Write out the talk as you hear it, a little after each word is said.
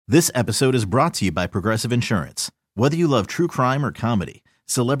This episode is brought to you by Progressive Insurance. Whether you love true crime or comedy,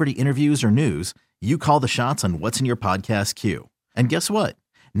 celebrity interviews or news, you call the shots on what's in your podcast queue. And guess what?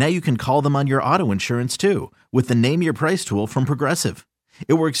 Now you can call them on your auto insurance too with the Name Your Price tool from Progressive.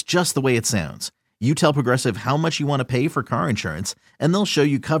 It works just the way it sounds. You tell Progressive how much you want to pay for car insurance, and they'll show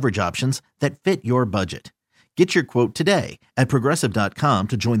you coverage options that fit your budget. Get your quote today at Progressive.com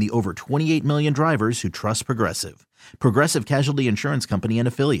to join the over 28 million drivers who trust Progressive. Progressive Casualty Insurance Company and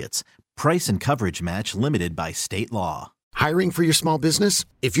Affiliates. Price and coverage match limited by state law. Hiring for your small business?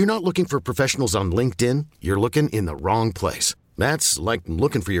 If you're not looking for professionals on LinkedIn, you're looking in the wrong place. That's like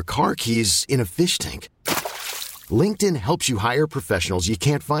looking for your car keys in a fish tank. LinkedIn helps you hire professionals you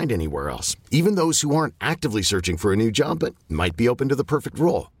can't find anywhere else, even those who aren't actively searching for a new job but might be open to the perfect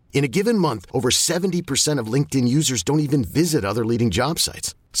role. In a given month, over 70% of LinkedIn users don't even visit other leading job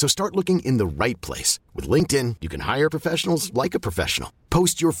sites. So start looking in the right place. With LinkedIn, you can hire professionals like a professional.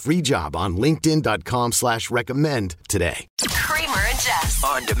 Post your free job on linkedin.com/recommend today. Kramer and Jess.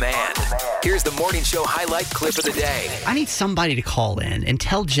 On demand. Here's the morning show highlight clip of the day. I need somebody to call in and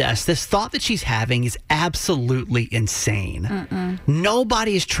tell Jess this thought that she's having is absolutely insane.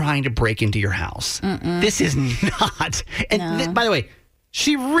 Nobody is trying to break into your house. This is not. And by the way,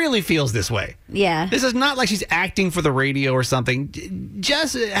 she really feels this way. Yeah. This is not like she's acting for the radio or something.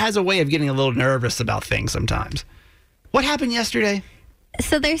 Jess has a way of getting a little nervous about things sometimes. What happened yesterday?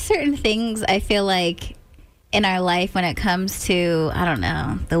 So there's certain things I feel like in our life when it comes to, I don't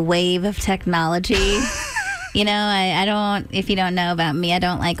know, the wave of technology. You know, I don't, if you don't know about me, I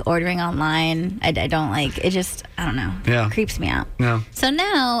don't like ordering online. I don't like, it just, I don't know. Yeah. It creeps me out. Yeah. So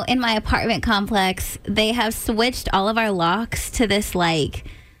now in my apartment complex, they have switched all of our locks to this like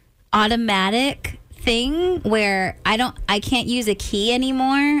automatic thing where I can't use a key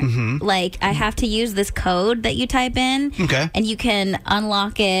anymore. Like I have to use this code that you type in. Okay. And you can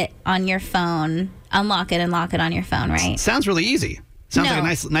unlock it on your phone, unlock it and lock it on your phone, right? Sounds really easy. Sounds No.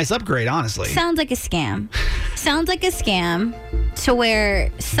 like a nice upgrade, honestly. Sounds like a scam. Sounds like a scam to where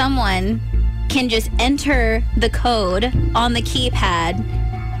someone can just enter the code on the keypad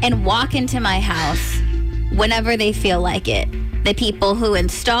and walk into my house whenever they feel like it. The people who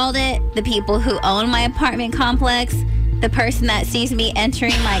installed it, the people who own my apartment complex, the person that sees me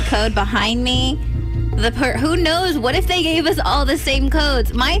entering my code behind me, who knows, what if they gave us all the same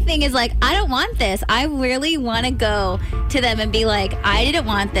codes? My thing is like, I don't want this. I really want to go to them and be like, I didn't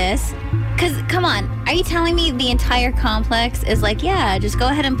want this. Because, come on, are you telling me the entire complex is like, yeah, just go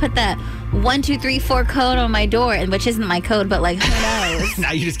ahead and put that 1, 2, 3, 4 code on my door, and which isn't my code, but like, who knows?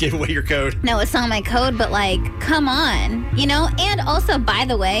 Now you just gave away your code. No, it's not my code, but like, come on, you know? And also, by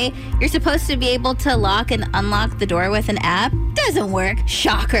the way, you're supposed to be able to lock and unlock the door with an app. Doesn't work.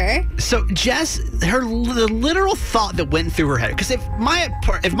 Shocker. So Jess, the literal thought that went through her head, because if my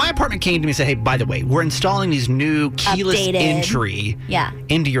apartment came to me and said, hey, by the way, we're installing these new keyless Updated entry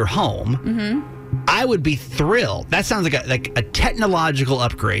into your home, I would be thrilled. That sounds like a technological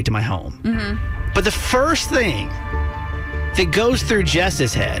upgrade to my home. But the first thing that goes through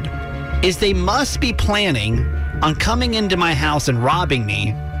Jess's head is they must be planning on coming into my house and robbing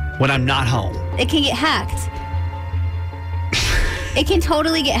me when I'm not home. It can get hacked. It can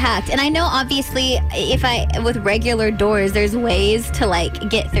totally get hacked. And I know, obviously, with regular doors, there's ways to, like,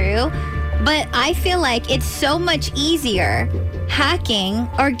 get through. But I feel like it's so much easier hacking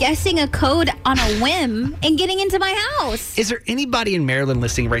or guessing a code on a whim and getting into my house. Is there anybody in Maryland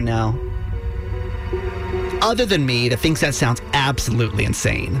listening right now, other than me, that thinks that sounds absolutely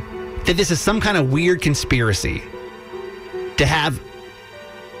insane? That this is some kind of weird conspiracy to have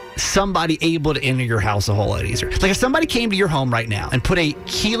somebody able to enter your house a whole lot easier. Like if somebody came to your home right now and put a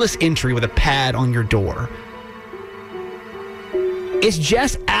keyless entry with a pad on your door, is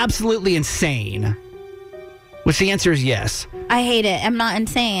Jess absolutely insane? Which the answer is yes. I hate it. I'm not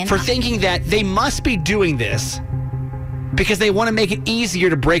insane. For thinking that they must be doing this because they want to make it easier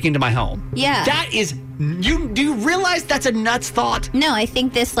to break into my home. Yeah. That is, do you realize that's a nuts thought? No, I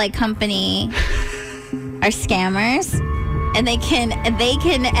think this like company are scammers. And they can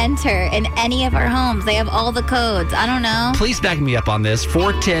enter in any of our homes. They have all the codes. I don't know. Please back me up on this.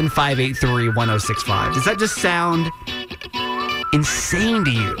 410-583-1065. Does that just sound insane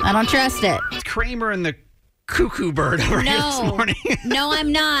to you? I don't trust it. It's Kramer and the cuckoo bird over here this morning. No,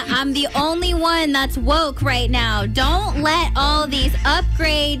 I'm not. I'm the only one that's woke right now. Don't let all these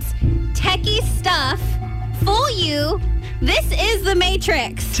upgrades, techie stuff fool you This is the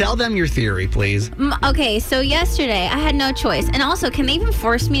Matrix. Tell them your theory, please. Okay, so yesterday I had no choice. And also, can they even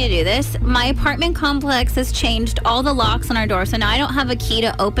force me to do this? My apartment complex has changed all the locks on our door. So now I don't have a key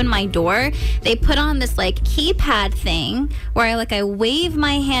to open my door. They put on this keypad thing where I wave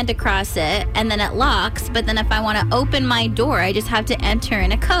my hand across it and then it locks. But then if I want to open my door, I just have to enter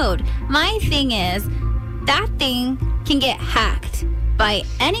in a code. My thing is that thing can get hacked by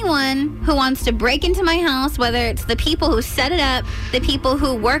anyone who wants to break into my house, whether it's the people who set it up, the people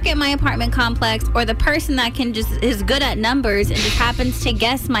who work at my apartment complex, or the person that is good at numbers and just happens to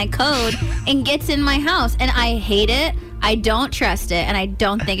guess my code and gets in my house. And I hate it. I don't trust it, and I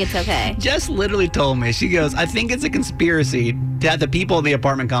don't think it's okay. Jess literally told me, she goes, I think it's a conspiracy to have the people in the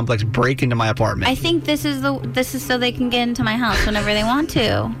apartment complex break into my apartment. I think this is so they can get into my house whenever they want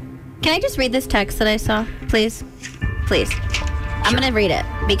to. Can I just read this text that I saw, please? Please. I'm going to read it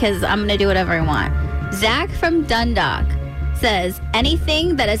because I'm going to do whatever I want. Zach from Dundalk says,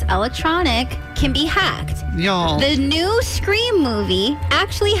 anything that is electronic can be hacked. Y'all. The new Scream movie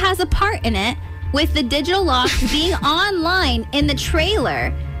actually has a part in it with the digital locks being online in the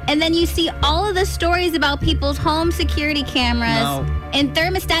trailer. And then you see all of the stories about people's home security cameras and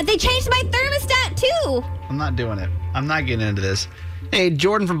thermostat. They changed my thermostat too. I'm not doing it. I'm not getting into this. Hey,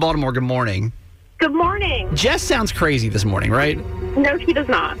 Jordan from Baltimore, good morning. Good morning. Jess sounds crazy this morning, right? No, she does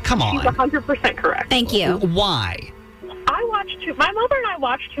not. Come on. She's 100% correct. Thank you. Why? My mother and I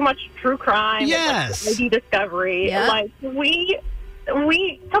watch too much true crime. Yes. Maybe Discovery. Yep. Somebody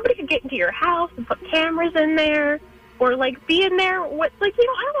could get into your house and put cameras in there, or be in there. I don't want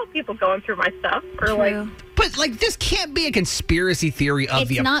people going through my stuff. Or But this can't be a conspiracy theory of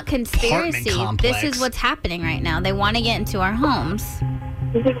the apartment complex. It's not conspiracy. This is what's happening right now. They want to get into our homes.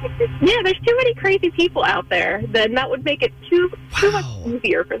 Yeah, there's too many crazy people out there. Then that would make it too much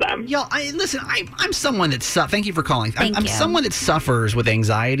easier for them. Yo, I'm someone that thank you for calling. Thank I'm you. someone that suffers with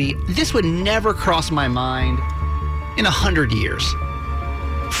anxiety. This would never cross my mind in 100 years.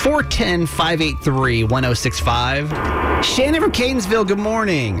 410-583-1065. Shannon from Catonsville, good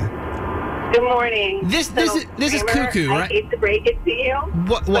morning. Good morning. This is cuckoo, right? I hate to break it to you.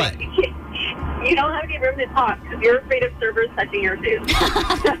 What? You don't have any room to talk because you're afraid of servers touching your food.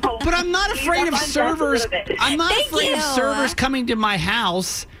 But I'm not afraid of servers. I'm not afraid of servers coming to my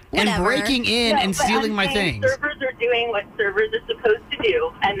house and breaking in and stealing my things. Servers are doing what servers are supposed to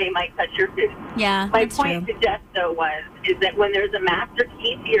do, and they might touch your food. Yeah, My point to Jess, though, is that when there's a master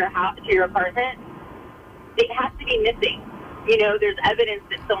key to your house, to your apartment, it has to be missing. There's evidence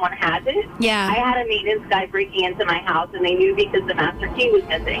that someone has it. Yeah. I had a maintenance guy breaking into my house, and they knew because the master key was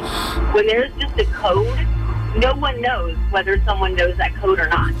missing. When there's just a code, no one knows whether someone knows that code or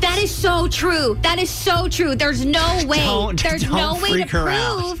not. That is so true. There's no way. There's no way to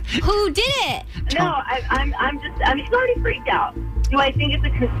prove who did it. No, I'm she's already freaked out. Do I think it's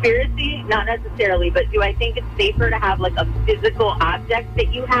a conspiracy? Not necessarily, but do I think it's safer to have a physical object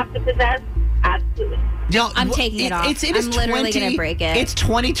that you have to possess? Absolutely. I'm taking it off. I'm literally going to break it. It's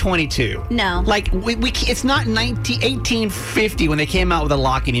 2022. No. It's not 1850 when they came out with a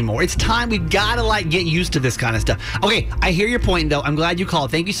lock anymore. It's time. We've got to get used to this kind of stuff. Okay, I hear your point, though. I'm glad you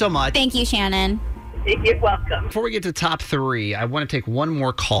called. Thank you so much. Thank you, Shannon. You're welcome. Before we get to top three, I want to take one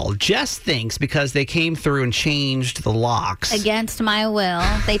more call. Jess thinks because they came through and changed the locks. Against my will,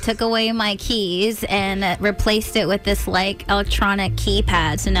 they took away my keys and replaced it with this electronic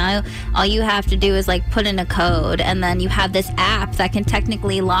keypad. So now all you have to do is put in a code, and then you have this app that can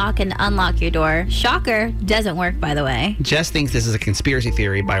technically lock and unlock your door. Shocker, doesn't work, by the way. Jess thinks this is a conspiracy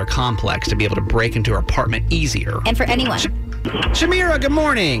theory by her complex to be able to break into her apartment easier. And for anyone. Shamira, good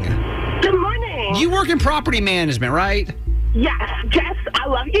morning. Good morning. You work in property management, right? Yes. Jess, I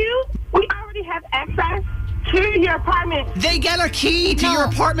love you. We already have access to your apartment. They got a key to your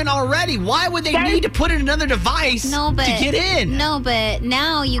apartment already. Why would they need to put in another device to get in? No, but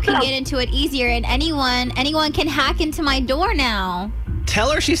now you can get into it easier, and anyone can hack into my door now.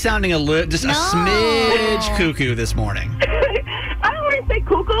 Tell her she's sounding a smidge cuckoo this morning. I don't want to say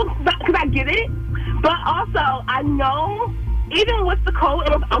cuckoo because I get it, but also I know even with the code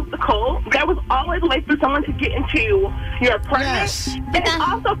and without the code, there was always a way for someone to get into your apartment. Yes. And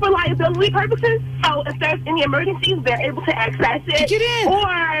also for liability purposes. So if there's any emergencies, they're able to access it. To get in.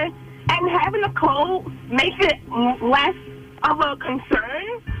 And having a code makes it less of a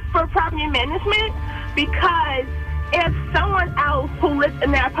concern for property management, because if someone else who lived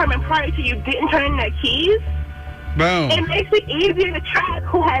in their apartment prior to you didn't turn in their keys, boom, it makes it easier to track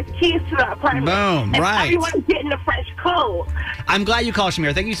who has keys to the apartment. Boom, and right. Everyone's getting a fresh code. I'm glad you called,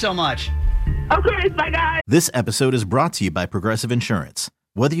 Shamir. Thank you so much. Okay, bye, guys. This episode is brought to you by Progressive Insurance.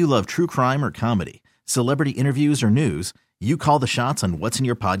 Whether you love true crime or comedy, celebrity interviews or news, You call the shots on what's in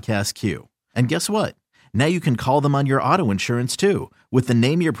your podcast queue. And guess what? Now you can call them on your auto insurance too with the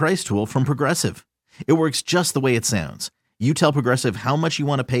Name Your Price tool from Progressive. It works just the way it sounds. You tell Progressive how much you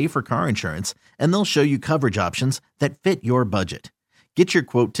want to pay for car insurance, and they'll show you coverage options that fit your budget. Get your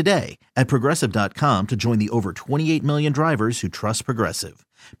quote today at Progressive.com to join the over 28 million drivers who trust Progressive.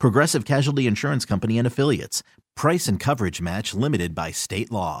 Progressive Casualty Insurance Company and Affiliates. Price and coverage match limited by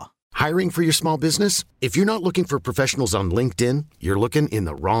state law. Hiring for your small business? If you're not looking for professionals on LinkedIn, you're looking in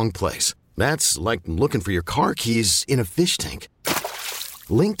the wrong place. That's like looking for your car keys in a fish tank.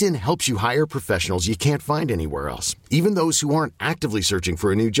 LinkedIn helps you hire professionals you can't find anywhere else, even those who aren't actively searching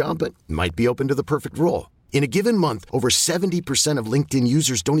for a new job but might be open to the perfect role. In a given month, over 70% of LinkedIn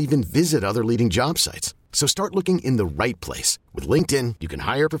users don't even visit other leading job sites. So start looking in the right place. With LinkedIn, you can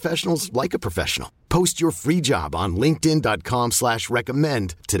hire professionals like a professional. Post your free job on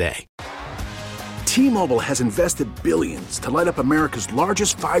linkedin.com/recommend today. T-Mobile has invested billions to light up America's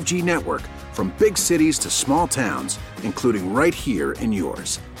largest 5G network, from big cities to small towns, including right here in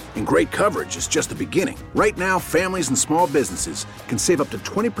yours. And great coverage is just the beginning. Right now, families and small businesses can save up to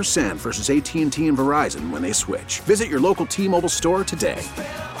 20% versus AT&T and Verizon when they switch. Visit your local T-Mobile store today.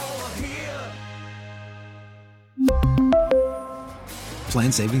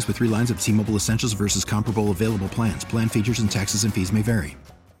 Plan savings with 3 lines of T-Mobile Essentials versus comparable available plans. Plan features and taxes and fees may vary.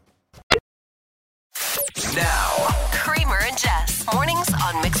 Now, Kramer and Jess. Mornings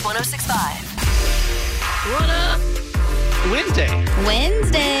on Mix 106.5. What up? Wednesday.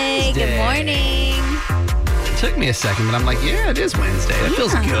 Good morning. It took me a second, but I'm like, yeah, it is Wednesday. That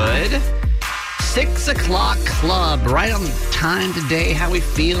feels good. 6 o'clock club, right on time today. How we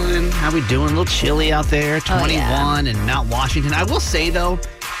feeling? How we doing? A little chilly out there, 21 in Mount Washington. I will say, though,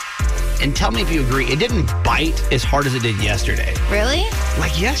 and tell me if you agree, it didn't bite as hard as it did yesterday. Really?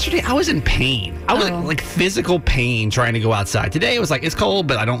 Like yesterday, I was in pain. I was like physical pain trying to go outside. Today, it was like, it's cold,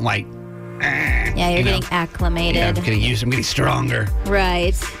 but I don't like... Yeah, you're getting acclimated. Yeah, I'm getting used. I'm getting stronger.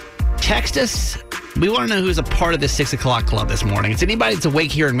 Right. Text us. We want to know who's a part of this 6 o'clock club this morning. It's anybody that's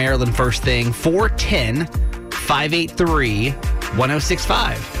awake here in Maryland first thing.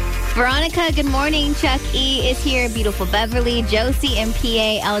 410-583-1065. Veronica, good morning. Chuck E. is here. Beautiful Beverly. Josie and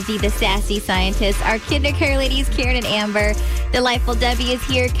PA. LG, the sassy scientist. Our kinder care ladies, Karen and Amber. Delightful Debbie is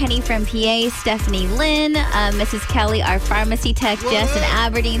here. Kenny from PA. Stephanie Lynn. Mrs. Kelly, our pharmacy tech. Jess and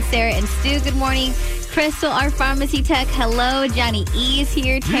Aberdeen. Sarah and Stu, good morning. Crystal, our pharmacy tech. Hello. Johnny E is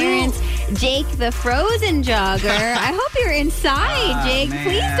here. Terrence. Jake, the frozen jogger. I hope you're inside, Jake. Man.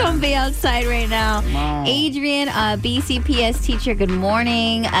 Please don't be outside right now. Adrian, BCPS teacher, good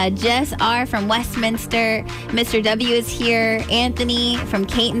morning. Jess R. from Westminster. Mr. W is here. Anthony from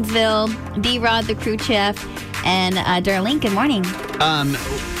Catonsville. D-Rod, the crew chef. And Darlene, good morning. I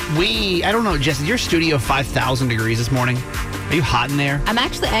don't know, Jess, is your studio 5,000 degrees this morning? Are you hot in there? I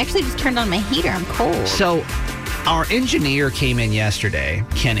actually just turned on my heater. I'm cold. So our engineer came in yesterday,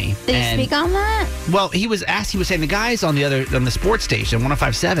 Kenny. Did he speak on that? Well, he was saying the guys on the sports station,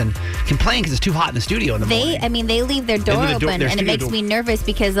 105.7, complain because it's too hot in the studio in the morning. They leave their door open, and it makes me nervous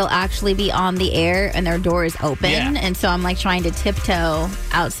because they'll actually be on the air and their door is open. Yeah. And so I'm like trying to tiptoe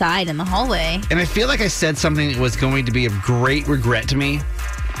outside in the hallway. And I feel like I said something that was going to be of great regret to me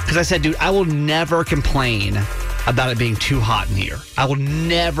because I said, dude, I will never complain about it being too hot in here. I will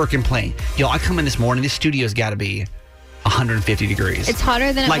never complain. I come in this morning, this studio's got to be 150 degrees. It's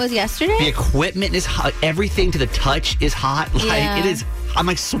hotter than it was yesterday? The equipment is hot. Everything to the touch is hot. It is. I'm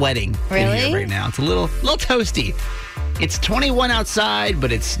like sweating in here right now. It's a little toasty. It's 21 outside,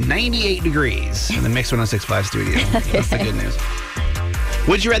 but it's 98 degrees in the Mix 106.5 studio. That's the good news.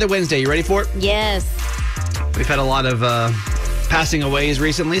 Would you rather Wednesday? You ready for it? Yes. We've had a lot of passing aways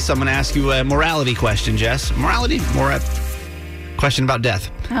recently, so I'm going to ask you a morality question, Jess. Question about death.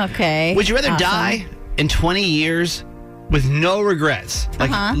 Okay. Would you rather die in 20 years with no regrets?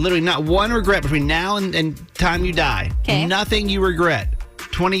 Like literally not one regret between now and time you die. Okay. Nothing you regret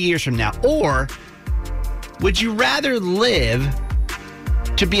 20 years from now. Or would you rather live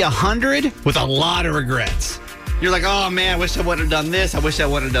to be 100 with a lot of regrets? You're like, oh man, I wish I would have done this. I wish I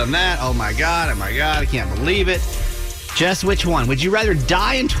would have done that. Oh my God, I can't believe it. Jess, which one? Would you rather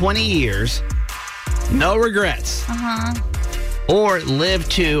die in 20 years, no regrets, or live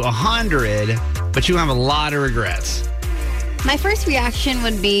to 100, but you have a lot of regrets? My first reaction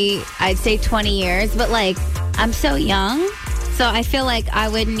would be, I'd say 20 years, but I'm so young, so I feel like I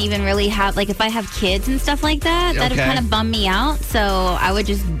wouldn't even really have, if I have kids and stuff like that, that would kind of bum me out. So I would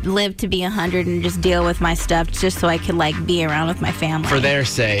just live to be 100 and just deal with my stuff just so I could, be around with my family. For their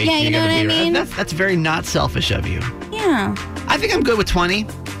sake. Yeah, you know what I mean? That's very not selfish of you. Yeah. I think I'm good with 20.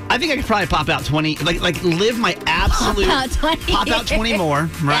 I think I could probably pop out 20, like live my absolute... Pop out 20 more,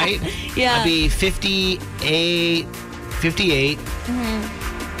 right? Yeah. I'd be 58.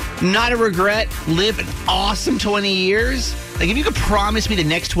 Mm-hmm. Not a regret. Live an awesome 20 years. Like, if you could promise me the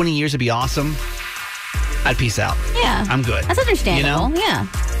next 20 years would be awesome, I'd peace out. Yeah. I'm good. That's understandable. You know? Yeah.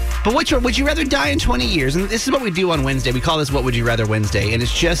 But would you rather die in 20 years? And this is what we do on Wednesday. We call this What Would You Rather Wednesday. And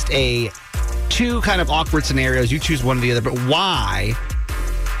it's just two kind of awkward scenarios. You choose one or the other. But why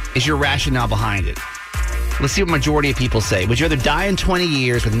is your rationale behind it? Let's see what majority of people say. Would you rather die in 20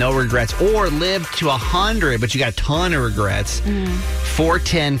 years with no regrets or live to 100, but you got a ton of regrets?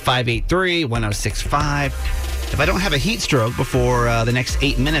 410-583-1065. If I don't have a heat stroke before the next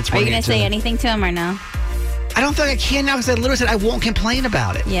 8 minutes... Are you going to say anything to him or no? I don't think I can now because I literally said I won't complain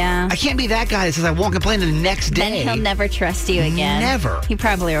about it. Yeah. I can't be that guy that says I won't complain the next day. Then he'll never trust you again. Never. He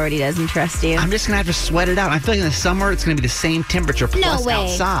probably already doesn't trust you. I'm just going to have to sweat it out. I feel like in the summer it's going to be the same temperature plus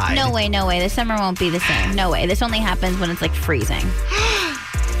outside. No way. The summer won't be the same. No way. This only happens when it's like freezing.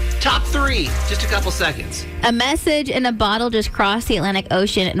 Top 3. Just a couple seconds. A message in a bottle just crossed the Atlantic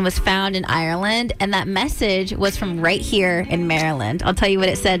Ocean and was found in Ireland. And that message was from right here in Maryland. I'll tell you what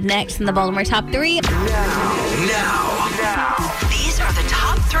it said next in the Baltimore Top 3. Now. These are the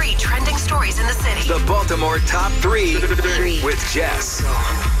top 3 trending stories in the city. The Baltimore Top 3 with Jess.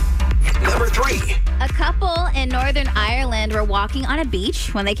 Number 3. A couple in Northern Ireland were walking on a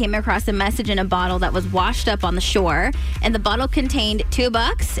beach when they came across a message in a bottle that was washed up on the shore. And the bottle contained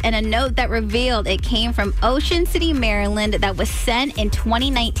 $2 and a note that revealed it came from Ocean City, Maryland, that was sent in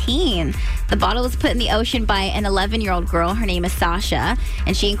 2019. The bottle was put in the ocean by an 11-year-old girl. Her name is Sasha,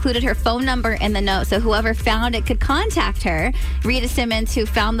 and she included her phone number in the note so whoever found it could contact her. Rita Simmons, who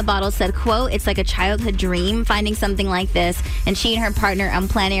found the bottle, said, quote, "It's like a childhood dream finding something like this. And she and her partner are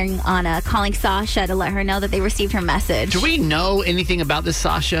planning on calling Sasha to let her know that they received her message." Do we know anything about this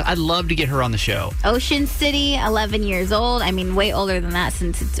Sasha? I'd love to get her on the show. Ocean City, 11 years old. I mean, way older than that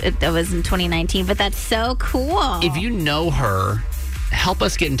since it was in 2019, but that's so cool. If you know her, help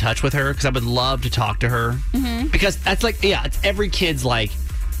us get in touch with her because I would love to talk to her. Mm-hmm. Because that's like, it's every kid's like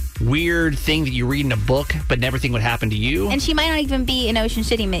weird thing that you read in a book but never think would happen to you. And she might not even be in Ocean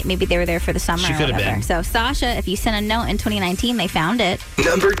City. Maybe they were there for the summer. She could have been. So Sasha, if you sent a note in 2019, they found it.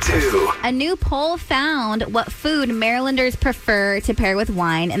 Number 2. A new poll found what food Marylanders prefer to pair with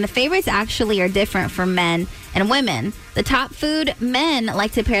wine, and the favorites actually are different for men and women. The top food men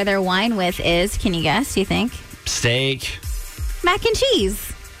like to pair their wine with is, can you guess, do you think? Steak. Mac and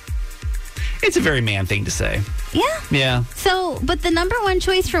cheese. It's a very man thing to say. Yeah. Yeah. So, but the number one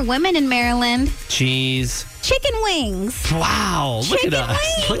choice for women in Maryland? Cheese. Chicken wings. Wow. Chicken look at us.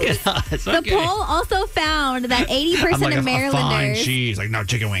 wings. Look at us. The Okay. poll also found that 80% I'm like, of Marylanders... fine cheese. Like, no,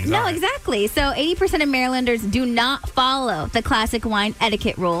 chicken wings. No, All right. exactly. So 80% of Marylanders do not follow the classic wine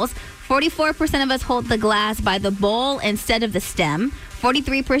etiquette rules. 44% of us hold the glass by the bowl instead of the stem.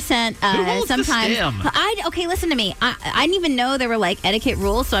 43% Who holds sometimes. the stem? Okay, listen to me. I didn't even know there were like etiquette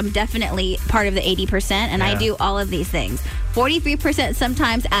rules, so I'm definitely part of the 80%, and I do all of these things. 43%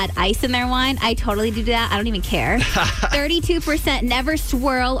 sometimes add ice in their wine. I totally do that. I don't even care. 32% never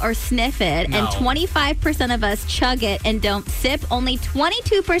swirl or sniff it. No. And 25% of us chug it and don't sip. Only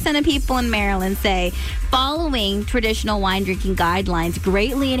 22% of people in Maryland say following traditional wine drinking guidelines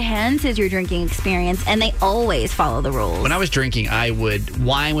greatly enhances your drinking experience, and they always follow the rules. When I was drinking,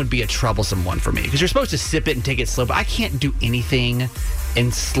 wine would be a troublesome one for me because you're supposed to sip it and take it slow, but I can't do anything in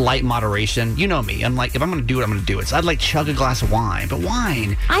slight moderation. You know me. I'm like, if I'm going to do it, I'm going to do it. So I'd like chug a glass of wine, but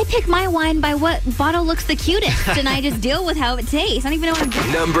wine. I pick my wine by what bottle looks the cutest, and I just deal with how it tastes. I don't even know what I'm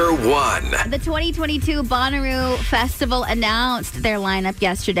doing. Number 1. The 2022 Bonnaroo Festival announced their lineup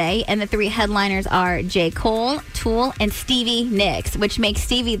yesterday, and the 3 headliners are J. Cole, Tool, and Stevie Nicks, which makes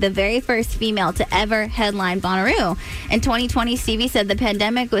Stevie the very first female to ever headline Bonnaroo. In 2020, Stevie said the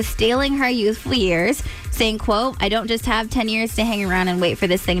pandemic was stealing her youthful years, saying, quote, "I don't just have 10 years to hang around and wait for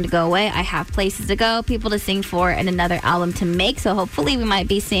this thing to go away. I have places to go, people to sing for, and another album to make. So hopefully we might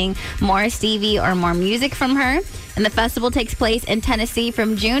be seeing more Stevie or more music from her." And the festival takes place in Tennessee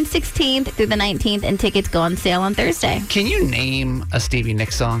from June 16th through the 19th, and tickets go on sale on Thursday. Can you name a Stevie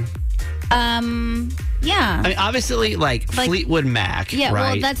Nicks song? Yeah. I mean, obviously, like Fleetwood Mac, Yeah,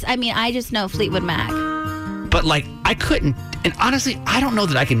 right? well, I just know Fleetwood Mac. But, like, I couldn't, and honestly, I don't know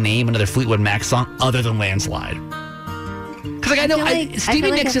that I can name another Fleetwood Mac song other than Landslide. Because, like, I know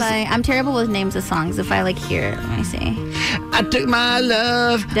Stevie Nicks is... I'm terrible with names of songs. If I, hear it, let me see. I took my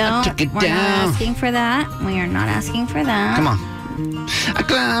love, I took it We're down. not asking for that. We are not asking for that. Come on. I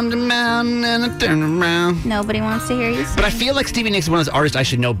climbed a mountain and I turned around. Nobody wants to hear you sing. But I feel like Stevie Nicks is one of those artists I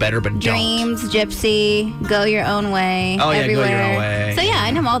should know better, but Dreams, Gypsy, Go Your Own Way. Oh, yeah, Everywhere. Go Your Own Way. So, yeah,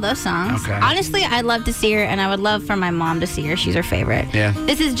 I know all those songs. Okay. Honestly, I'd love to see her, and I would love for my mom to see her. She's her favorite. Yeah.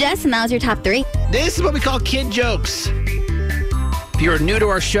 This is Jess, and that was your top 3. This is what we call kid jokes. If you're new to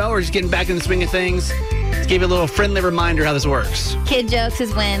our show or just getting back in the swing of things, let's give you a little friendly reminder how this works. Kid jokes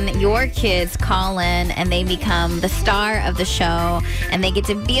is when your kids call in and they become the star of the show and they get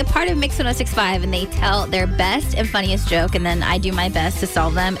to be a part of Mix 106.5 and they tell their best and funniest joke, and then I do my best to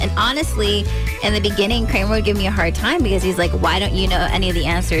solve them. And honestly, in the beginning, Kramer would give me a hard time because he's like, why don't you know any of the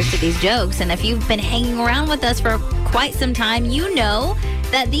answers to these jokes? And if you've been hanging around with us for quite some time, you know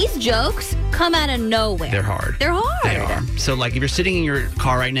that these jokes come out of nowhere. They're hard. They're hard. They are. So, like, if you're sitting in your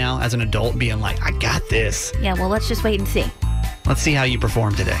car right now as an adult being like, I got this. Yeah, well, let's just wait and see. Let's see how you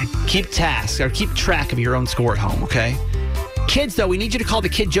perform today. Keep track of your own score at home, okay? Kids, though, we need you to call the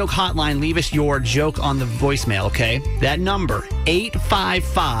Kid Joke Hotline. Leave us your joke on the voicemail, okay? That number,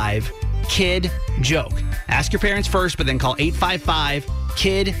 855-KID-JOKE. Ask your parents first, but then call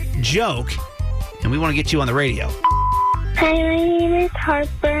 855-KID-JOKE, and we want to get you on the radio. Hi, my name is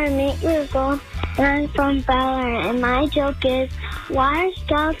Harper. I'm 8 years old, and I'm from Valor. And my joke is, why are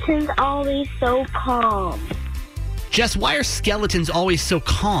skeletons always so calm? Jess, why are skeletons always so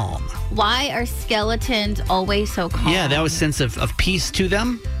calm? Why are skeletons always so calm? Yeah, that was a sense of peace to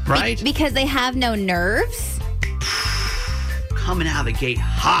them, right? Because they have no nerves? Coming out of the gate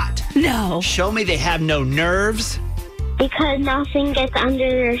hot. No. Show me they have no nerves. Because nothing gets under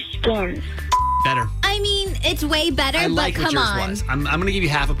their skin. Better. I mean, it's way better, I like but what come yours on. was. I'm going to give you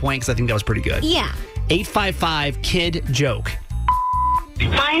half a point because I think that was pretty good. Yeah. 855-KID-JOKE.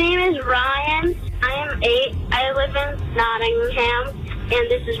 My name is Ryan. I am 8. I live in Nottingham,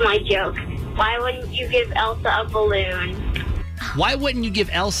 and this is my joke. Why wouldn't you give Elsa a balloon? Why wouldn't you give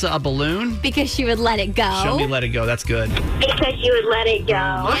Elsa a balloon? Because she would let it go. Show me let it go. That's good. Because you would let it go.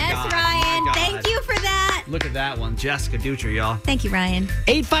 Yes, God. Ryan. Oh, Thank you for that. Look at that one. Jessica Dutra, y'all. Thank you, Ryan.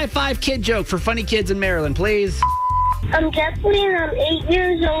 855-KID-JOKE for funny kids in Maryland, please. I'm Jeffrey, and I'm 8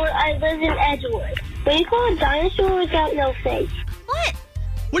 years old. I live in Edgewood. What do you call a dinosaur without no face? What?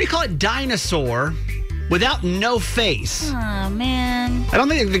 What do you call it? Dinosaur without no face. Oh, man. I don't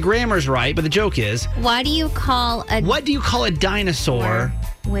think the grammar's right, but the joke is. What do you call a dinosaur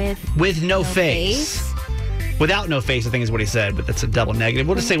with no face? Without no face, I think is what he said, but that's a double negative.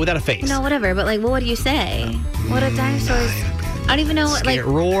 We'll just say without a face. No, whatever. But, like, what would you say? What are dinosaurs? I don't even know what, like...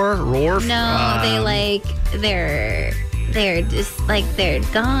 Roar? No, they're just, like, they're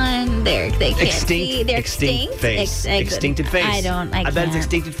gone. They can't see. They're extinct. Face. Extincted face. I bet it's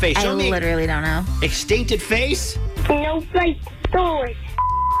extincted face. Show me. Literally don't know. Extincted face? No face source.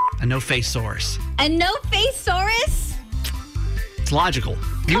 A no-face source. A no-face saurus? It's logical.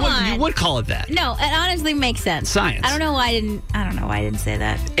 You would call it that. No, it honestly makes sense. Science. I don't know why I didn't say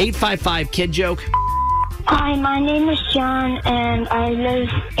that. 855-KID-JOKE. Hi, my name is John, and I live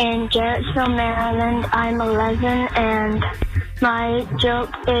in Jarrettsville, Maryland. I'm 11, and my joke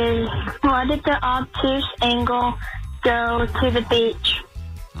is, why did the obtuse angle go to the beach?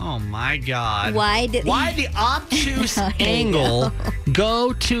 Oh, my God. Why the obtuse angle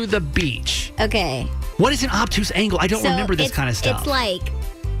go to the beach? Okay. What is an obtuse angle? I don't remember this kind of stuff. It's like,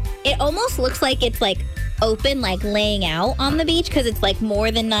 it almost looks like it's like open, like laying out on the beach because it's like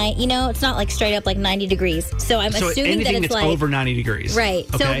more than it's not like straight up like 90 degrees. So I'm assuming that it's that's like over 90 degrees. Right.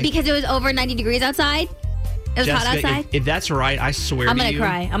 Okay? So because it was over 90 degrees outside, it was hot outside. If that's right, I swear I'm going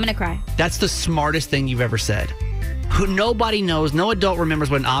to cry. That's the smartest thing you've ever said. Nobody knows, no adult remembers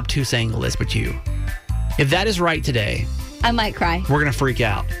what an obtuse angle is but you. If that is right today, I might cry. We're going to freak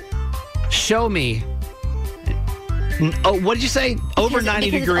out. Show me. Oh, what did you say? Over 90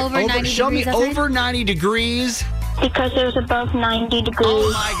 degrees. Show me over 90 degrees. Because it was above 90 degrees.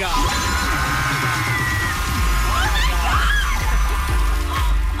 Oh, my God.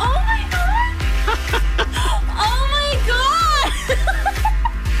 Oh, my God. Oh, my God.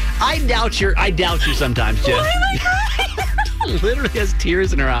 I doubt you sometimes, Jess. Why am I crying? Literally has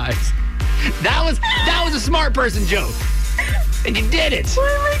tears in her eyes. That was a smart person joke. And you did it.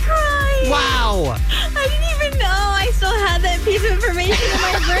 Why am I crying? Wow. I didn't even know I still had that piece of information in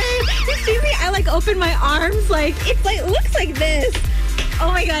my brain. You see me? I like open my arms like it looks like this.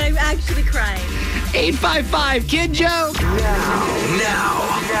 Oh my God, I'm actually crying. 855-KID-JOKE. Now.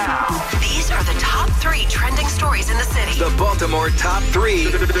 These are the top 3 trending stories in the city. The Baltimore Top 3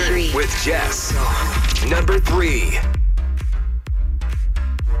 with Jess. Number 3.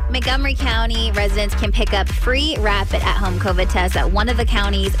 Montgomery County residents can pick up free rapid at-home COVID tests at one of the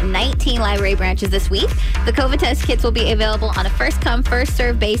county's 19 library branches this week. The COVID test kits will be available on a first-come,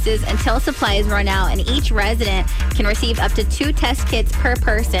 first-served basis until supplies run out, and each resident can receive up to 2 test kits per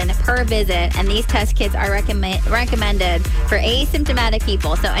person per visit, and these test kits are recommended for asymptomatic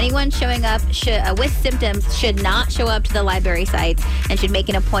people. So anyone showing up with symptoms should not show up to the library sites and should make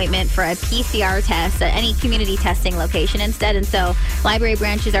an appointment for a PCR test at any community testing location instead. And so library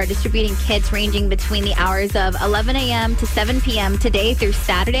branches are distributing kits ranging between the hours of 11 a.m. to 7 p.m. today through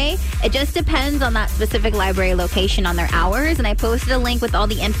Saturday. It just depends on that specific library location on their hours. And I posted a link with all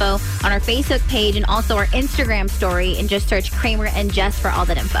the info on our Facebook page and also our Instagram story, and just search Kramer and Jess for all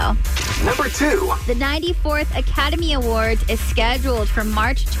that info. Number 2. The 94th Academy Awards is scheduled for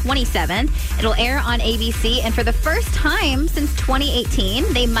March 27th. It'll air on ABC, and for the first time since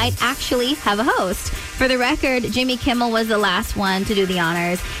 2018, they might actually have a host. For the record, Jimmy Kimmel was the last one to do the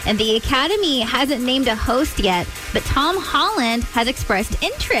honors, and the Academy hasn't named a host yet, but Tom Holland has expressed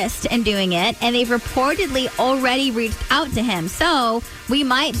interest in doing it, and they've reportedly already reached out to him. So we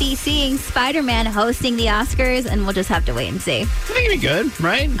might be seeing Spider-Man hosting the Oscars, and we'll just have to wait and see. I think it'd be good,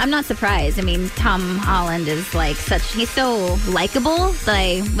 right? I'm not surprised. I mean, Tom Holland is he's so likable that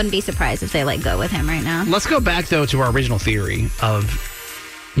I wouldn't be surprised if they go with him right now. Let's go back, though, to our original theory of,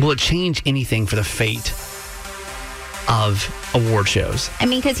 will it change anything for the fate of award shows? I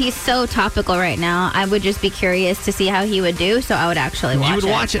mean, because he's so topical right now, I would just be curious to see how he would do, so I would actually watch it. You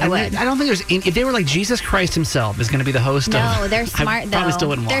would watch it? I don't think there's if they were like Jesus Christ himself is going to be the host of... No, they're smart, though. I probably still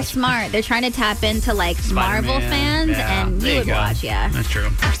wouldn't watch. They're smart. They're trying to tap into, Marvel fans, and you would watch, That's true.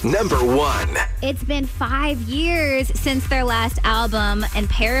 Number 1. It's been 5 years since their last album, and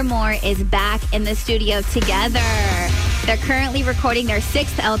Paramore is back in the studio together. They're currently recording their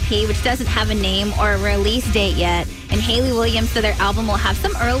 6th LP, which doesn't have a name or a release date yet. And Hayley Williams said their album will have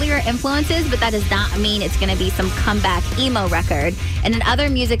some earlier influences, but that does not mean it's going to be some comeback emo record. And in other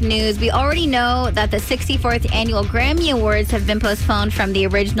music news, we already know that the 64th annual Grammy Awards have been postponed from the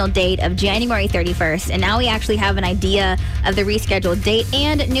original date of January 31st. And now we actually have an idea of the rescheduled date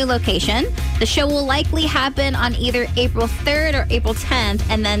and new location. The show will likely happen on either April 3rd or April 10th.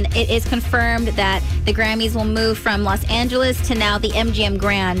 And then it is confirmed that the Grammys will move from Los Angeles to now the MGM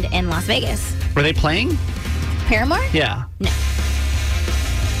Grand in Las Vegas. Were they playing? Paramore? Yeah. No.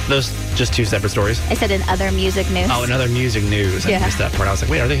 Those just 2 separate stories? I said in other music news. Oh, in other music news. I missed that part. I was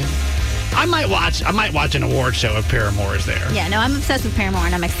like, wait, are they... I might watch an award show if Paramore is there. Yeah, no, I'm obsessed with Paramore,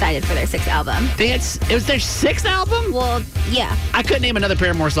 and I'm excited for their 6th album. It was their 6th album? Well, yeah. I couldn't name another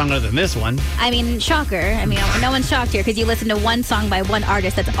Paramore song other than this one. I mean, shocker. I mean, no one's shocked here because you listen to one song by one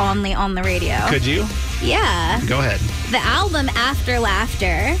artist that's only on the radio. Could you? Yeah. Go ahead. The album After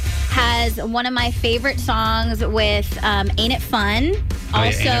Laughter has one of my favorite songs with Ain't It Fun? Also,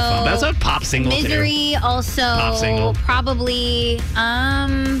 Ain't It Fun. That's a pop single, Misery, too. Also, pop single. Probably,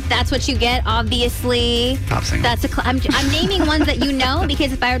 That's What You Get, obviously. Pop single. I'm naming ones that you know,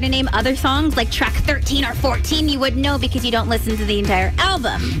 because if I were to name other songs, like track 13 or 14, you wouldn't know because you don't listen to the entire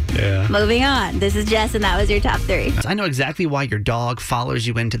album. Yeah. Moving on. This is Jess, and that was your top 3. I know exactly why your dog follows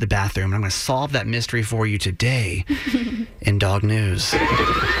you into the bathroom, and I'm going to solve that mystery for you today in Dog News.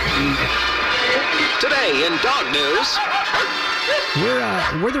 Today in Dog News.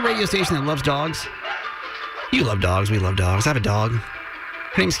 We're the radio station that loves dogs. You love dogs. We love dogs. I have a dog.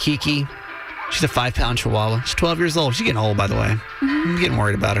 Her name's Kiki. She's a 5-pound Chihuahua. She's 12 years old. She's getting old, by the way. I'm getting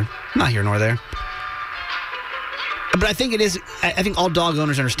worried about her. Not here nor there. But I think I think all dog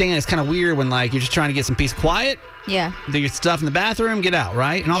owners understand it's kind of weird when, you're just trying to get some peace and quiet. Yeah. Do your stuff in the bathroom, get out,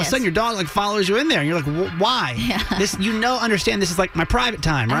 right? And all of a sudden your dog follows you in there, and you're like, why? Yeah. Understand this is my private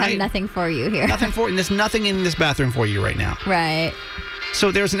time, right? I have nothing for you here. Nothing for you. There's nothing in this bathroom for you right now. Right.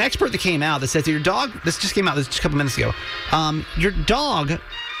 So there's an expert that came out that says that your dog, this just came out a couple minutes ago, your dog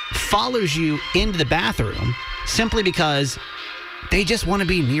follows you into the bathroom simply because they just want to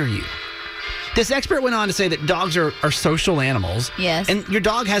be near you. This expert went on to say that dogs are social animals. Yes. And your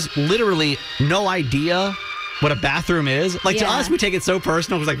dog has literally no idea what a bathroom is. To us, we take it so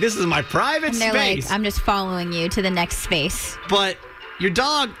personal. It's this is my private and they're space. I'm just following you to the next space. But your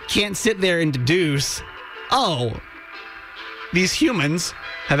dog can't sit there and deduce, these humans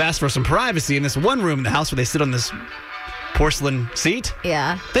have asked for some privacy in this one room in the house where they sit on this porcelain seat.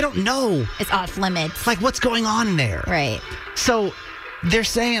 Yeah. They don't know. It's off limits. What's going on in there? Right. So they're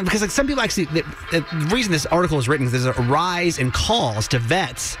saying, because some people actually, the reason this article is written is there's a rise in calls to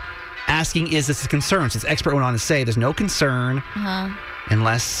vets asking, is this a concern? So this expert went on to say there's no concern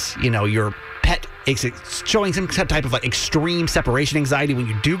unless, you're pet is showing some type of like extreme separation anxiety when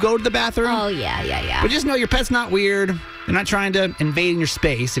you do go to the bathroom. Oh, yeah. But just know your pet's not weird. They're not trying to invade your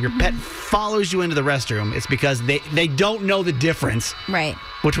space. If your pet follows you into the restroom, it's because they don't know the difference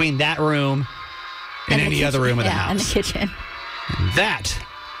between that room and any other room of the house. And the kitchen. And that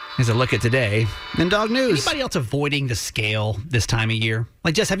is a look at today in dog news. Anybody else avoiding the scale this time of year?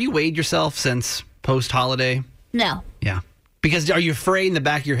 Like, Jess, have you weighed yourself since post-holiday? No. Yeah. Because are you afraid in the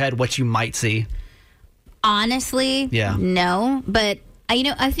back of your head what you might see? Honestly, no. But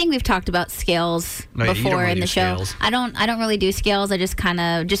I think we've talked about scales before in the show. Scales. I don't really do scales. I just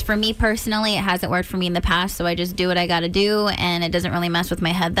just for me personally, it hasn't worked for me in the past, so I just do what I got to do, and it doesn't really mess with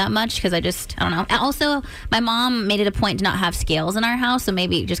my head that much because I don't know. Also, my mom made it a point to not have scales in our house, so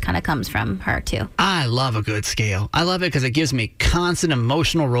maybe it just kind of comes from her too. I love a good scale. I love it because it gives me constant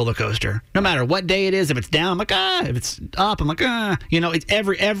emotional roller coaster. No matter what day it is, if it's down, I'm like, ah. If it's up, I'm like, ah. It's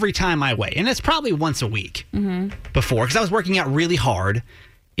every time I weigh, and it's probably once a week before because I was working out really hard.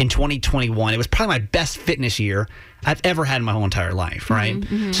 In 2021, it was probably my best fitness year I've ever had in my whole entire life, right?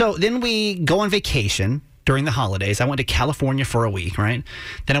 So then we go on vacation during the holidays. I went to California for a week, right?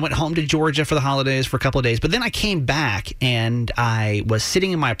 Then I went home to Georgia for the holidays for a couple of days. But then I came back and I was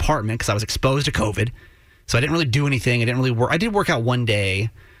sitting in my apartment because I was exposed to COVID. So I didn't really do anything. I didn't really work. I did work out one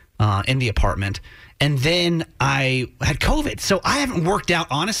day in the apartment. And then I had COVID. So I haven't worked out,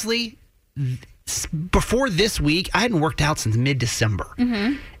 honestly, before this week, I hadn't worked out since mid-December.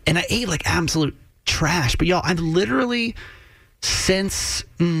 And I ate like absolute trash. But y'all, I've literally, since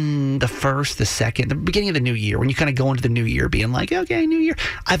the beginning of the new year, when you kind of go into the new year being like, okay, new year,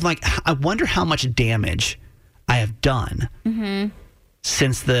 I wonder how much damage I have done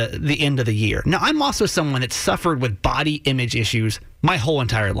since the end of the year. Now, I'm also someone that suffered with body image issues my whole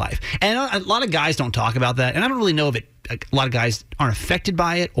entire life. And a lot of guys don't talk about that. And I don't really know if a lot of guys aren't affected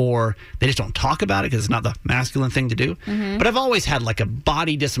by it or they just don't talk about it because it's not the masculine thing to do. But I've always had like a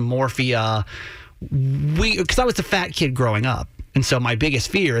body dysmorphia because I was a fat kid growing up. And so my biggest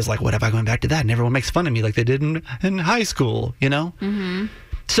fear is like, what if I go back to that and everyone makes fun of me like they did in high school,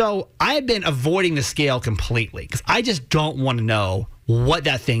 So I've been avoiding the scale completely because I just don't want to know what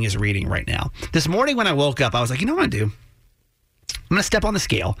that thing is reading right now. This morning when I woke up, I was like, you know what I'm going to do? I'm going to step on the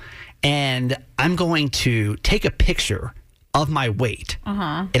scale and I'm going to take a picture of my weight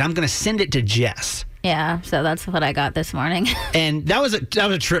and I'm going to send it to Jess. Yeah, so that's what I got this morning. And that was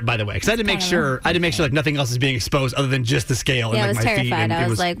a trip, by the way, because I had to make sure like nothing else is being exposed other than just the scale. Yeah, and, like, I was my feet. terrified. I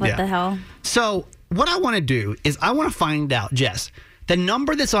was like, what the hell? So what I want to do is I want to find out, Jess, the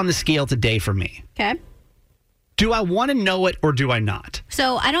number that's on the scale today for me. Okay. Do I want to know it or do I not?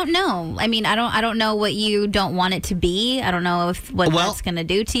 So I don't know. I mean, I don't know what you don't want it to be. I don't know what that's going to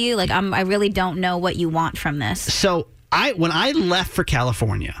do to you. Like, I really don't know what you want from this. So when I left for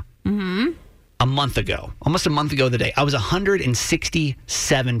California a month ago, almost a month ago today, I was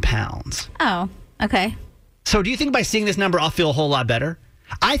 167 pounds. Oh, okay. So do you think by seeing this number, I'll feel a whole lot better?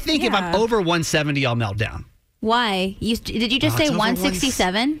 I think if I'm over 170, I'll melt down. Why? Did you just say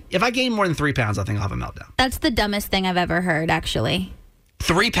 167? If I gain more than 3 pounds, I think I'll have a meltdown. That's the dumbest thing I've ever heard, actually.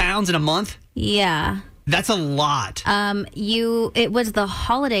 3 pounds in a month? Yeah. That's a lot. It was the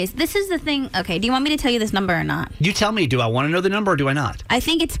holidays. This is the thing. Okay, do you want me to tell you this number or not? You tell me. Do I want to know the number or do I not? I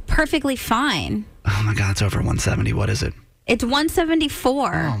think it's perfectly fine. Oh my God, it's over 170. What is it? It's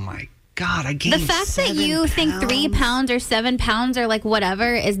 174. Oh my God, I gained 7 pounds. The fact that you think 3 pounds or 7 pounds or like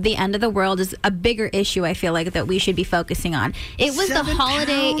whatever is the end of the world is a bigger issue, I feel like, that we should be focusing on. It was the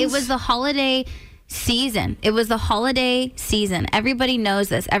holiday. It was the holiday season. It was the holiday season. Everybody knows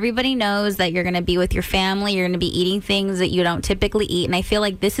this. Everybody knows that you're going to be with your family. You're going to be eating things that you don't typically eat. And I feel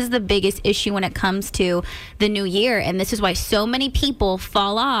like this is the biggest issue when it comes to the new year. And this is why so many people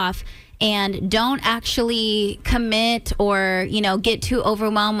fall off and don't actually commit or, get too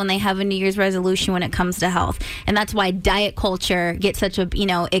overwhelmed when they have a New Year's resolution when it comes to health. And that's why diet culture gets such a,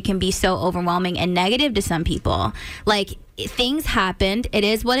 it can be so overwhelming and negative to some people. Like, things happened. It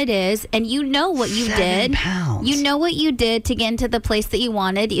is what it is. And you know what you 7 did. pounds. You know what you did to get into the place that you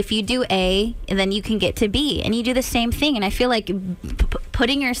wanted. If you do A, then you can get to B. And you do the same thing. And I feel like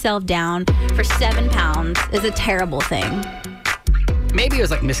putting yourself down for 7 pounds is a terrible thing. Maybe it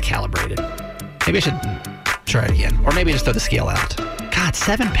was like miscalibrated. Maybe I should try it again. Or maybe just throw the scale out. God,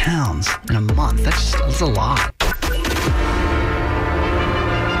 7 pounds in a month. That's a lot. To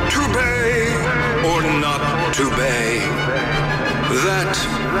bay or not to bay?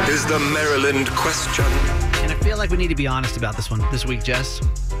 That is the Maryland question. And I feel like we need to be honest about this one this week, Jess.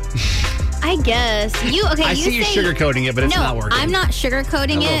 I guess. I see you sugarcoating it, but it's not working. I'm not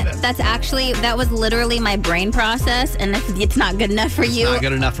sugarcoating it. That was literally my brain process, and if it's not good enough for you. It's not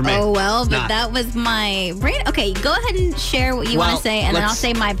good enough for me. Oh, well, but that was my brain. Okay, go ahead and share what you want to say, and then I'll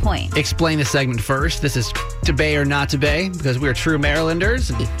say my point. Explain the segment first. This is to bay or not to bay, because we're true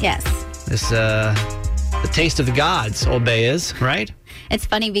Marylanders. Yes. This, the taste of the gods, Old Bay is, right? It's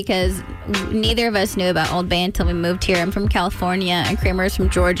funny because neither of us knew about Old Bay until we moved here. I'm from California and Kramer's from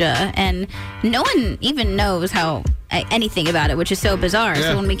Georgia, and no one even knows anything about it, which is so bizarre.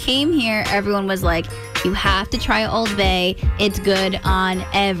 Yeah. So when we came here, everyone was like, you have to try Old Bay. It's good on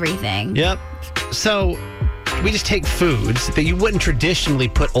everything. Yep. So we just take foods that you wouldn't traditionally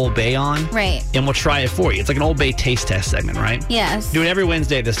put Old Bay on. Right. And we'll try it for you. It's like an Old Bay taste test segment, right? Yes. Do it every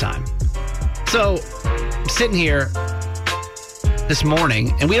Wednesday this time. So I'm sitting here this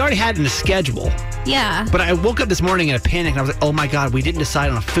morning, and we already had it in the schedule. Yeah. But I woke up this morning in a panic, and I was like, oh my God, we didn't decide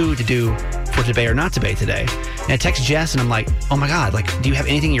on a food to do for to bay or not to bay today. And I text Jess, and I'm like, oh my God, like, do you have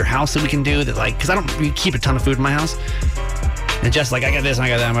anything in your house that we can do that, like, because I don't keep a ton of food in my house. And Jess like, I got this and I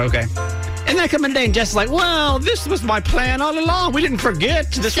got that. I'm like, okay. And then I come in today, and Jess is like, well, this was my plan all along. We didn't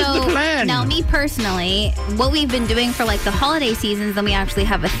forget. This was the plan. Now, me personally, what we've been doing for, like, the holiday seasons, then we actually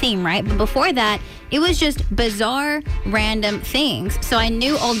have a theme, right? But before that, it was just bizarre, random things. So I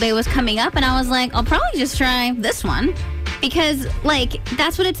knew Old Bay was coming up, and I was like, I'll probably just try this one. Because, like,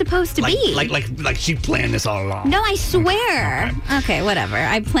 that's what it's supposed to be. Like she planned this all along. No, I swear. Okay, whatever.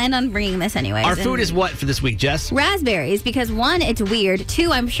 I planned on bringing this anyways. Our food is what for this week, Jess? Raspberries, because 1, it's weird.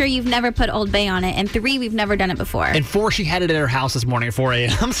 2, I'm sure you've never put Old Bay on it. And 3, we've never done it before. And 4, she had it at her house this morning at 4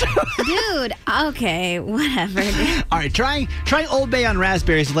 a.m. So. Dude, okay, whatever. All right, try Old Bay on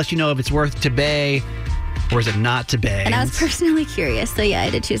raspberries to let you know if it's worth to bay. Or is it not to bay? And I was personally curious, so yeah, I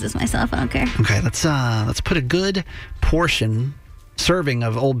did choose this myself. I don't care. Okay, let's put a good serving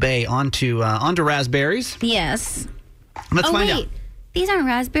of Old Bay onto raspberries. Yes. Let's find out. These aren't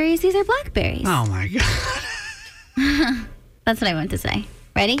raspberries; these are blackberries. Oh my God. That's what I meant to say.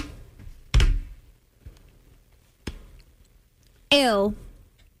 Ready? Ew.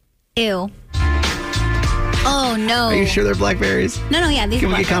 Oh, no. Are you sure they're blackberries? No, yeah, these are blackberries. Can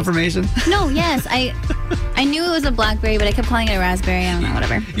we get confirmation? No, yes. I knew it was a blackberry, but I kept calling it a raspberry. I don't know,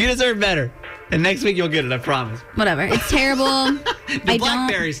 whatever. You deserve better. And next week you'll get it, I promise. Whatever. It's terrible.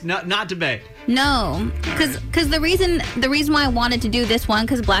 Blackberries, not to bay. No, because the reason why I wanted to do this one,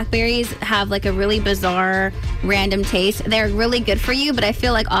 because blackberries have like a really bizarre, random taste. They're really good for you, but I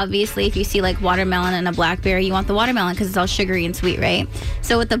feel like obviously if you see like watermelon and a blackberry, you want the watermelon because it's all sugary and sweet, right?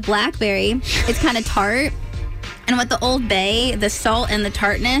 So with the blackberry, it's kind of tart. And with the Old Bay, the salt and the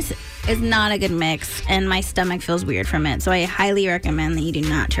tartness is not a good mix, and my stomach feels weird from it. So I highly recommend that you do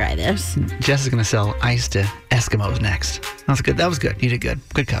not try this. Jess is going to sell ice to Eskimos next. That was good. You did good.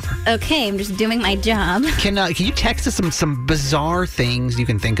 Good cover. Okay, I'm just doing my job. Can you text us some bizarre things you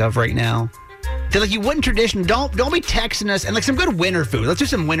can think of right now? That like you wouldn't traditionally. Don't be texting us, and like some good winter food. Let's do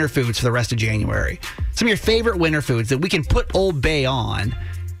some winter foods for the rest of January. Some of your favorite winter foods that we can put Old Bay on.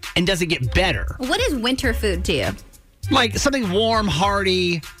 And does it get better? What is winter food to you? Like something warm,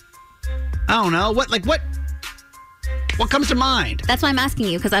 hearty. I don't know. What comes to mind? That's why I'm asking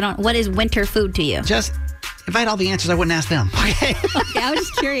you, because what is winter food to you? Just, if I had all the answers, I wouldn't ask them. Okay. Okay, I was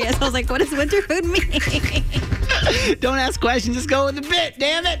just curious. I was like, what does winter food mean? Don't ask questions. Just go with the bit.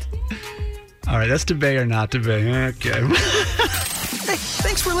 Damn it. All right, that's to bay or not to bay. Okay. Hey,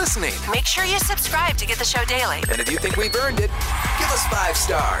 thanks for listening. Make sure you subscribe to get the show daily. And if you think we've earned it, give us 5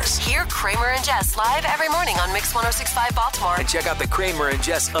 stars. Hear Kramer and Jess live every morning on Mix 106.5 Baltimore. And check out the Kramer and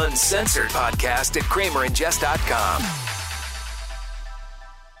Jess Uncensored podcast at kramerandjess.com.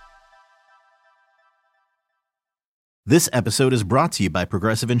 This episode is brought to you by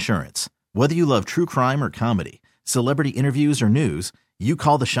Progressive Insurance. Whether you love true crime or comedy, celebrity interviews or news, you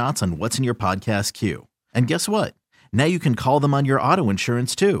call the shots on what's in your podcast queue. And guess what? Now you can call them on your auto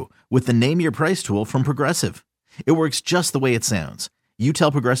insurance too with the Name Your Price tool from Progressive. It works just the way it sounds. You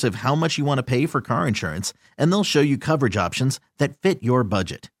tell Progressive how much you want to pay for car insurance, and they'll show you coverage options that fit your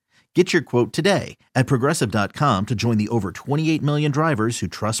budget. Get your quote today at Progressive.com to join the over 28 million drivers who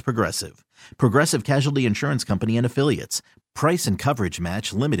trust Progressive. Progressive Casualty Insurance Company and Affiliates. Price and coverage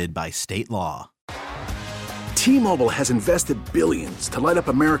match limited by state law. T-Mobile has invested billions to light up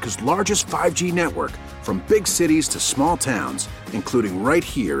America's largest 5G network, from big cities to small towns, including right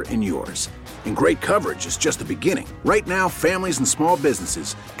here in yours. And great coverage is just the beginning. Right now, families and small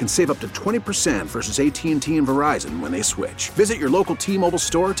businesses can save up to 20% versus AT&T and Verizon when they switch. Visit your local T-Mobile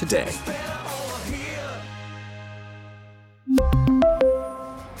store today.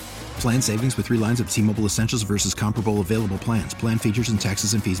 Plan savings with 3 lines of T-Mobile Essentials versus comparable available plans. Plan features and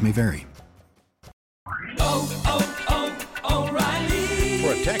taxes and fees may vary. O'Reilly.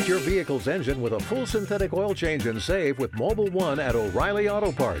 Protect your vehicle's engine with a full synthetic oil change and save with Mobil 1 at O'Reilly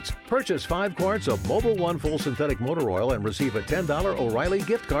Auto Parts. Purchase 5 quarts of Mobil 1 full synthetic motor oil and receive a $10 O'Reilly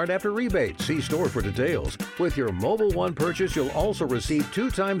gift card after rebate. See store for details. With your Mobil 1 purchase, you'll also receive 2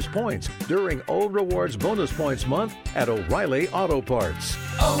 times points during O Rewards Bonus Points Month at O'Reilly Auto Parts.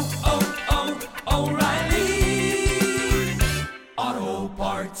 O'Reilly